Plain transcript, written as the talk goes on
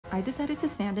I decided to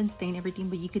sand and stain everything,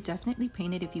 but you could definitely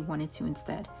paint it if you wanted to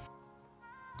instead.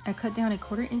 I cut down a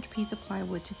 1/4 inch piece of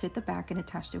plywood to fit the back and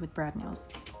attached it with brad nails.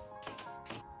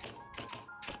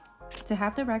 To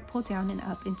have the rack pulled down and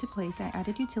up into place, I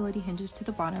added utility hinges to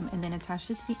the bottom and then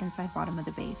attached it to the inside bottom of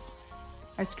the base.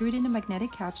 I screwed in a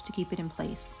magnetic couch to keep it in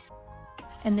place,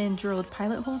 and then drilled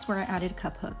pilot holes where I added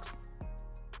cup hooks.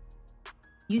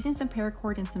 Using some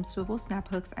paracord and some swivel snap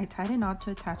hooks, I tied a knot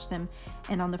to attach them,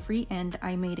 and on the free end,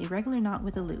 I made a regular knot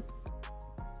with a loop.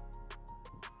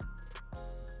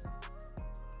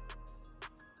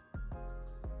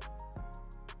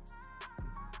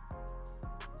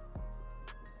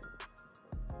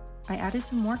 I added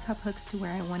some more cup hooks to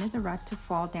where I wanted the rack to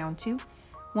fall down to.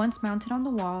 Once mounted on the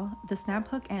wall, the snap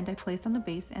hook end I placed on the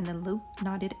base and the loop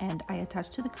knotted end I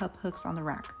attached to the cup hooks on the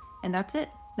rack. And that's it.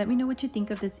 Let me know what you think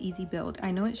of this easy build.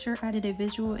 I know it sure added a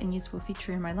visual and useful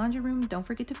feature in my laundry room. Don't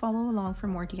forget to follow along for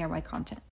more DIY content.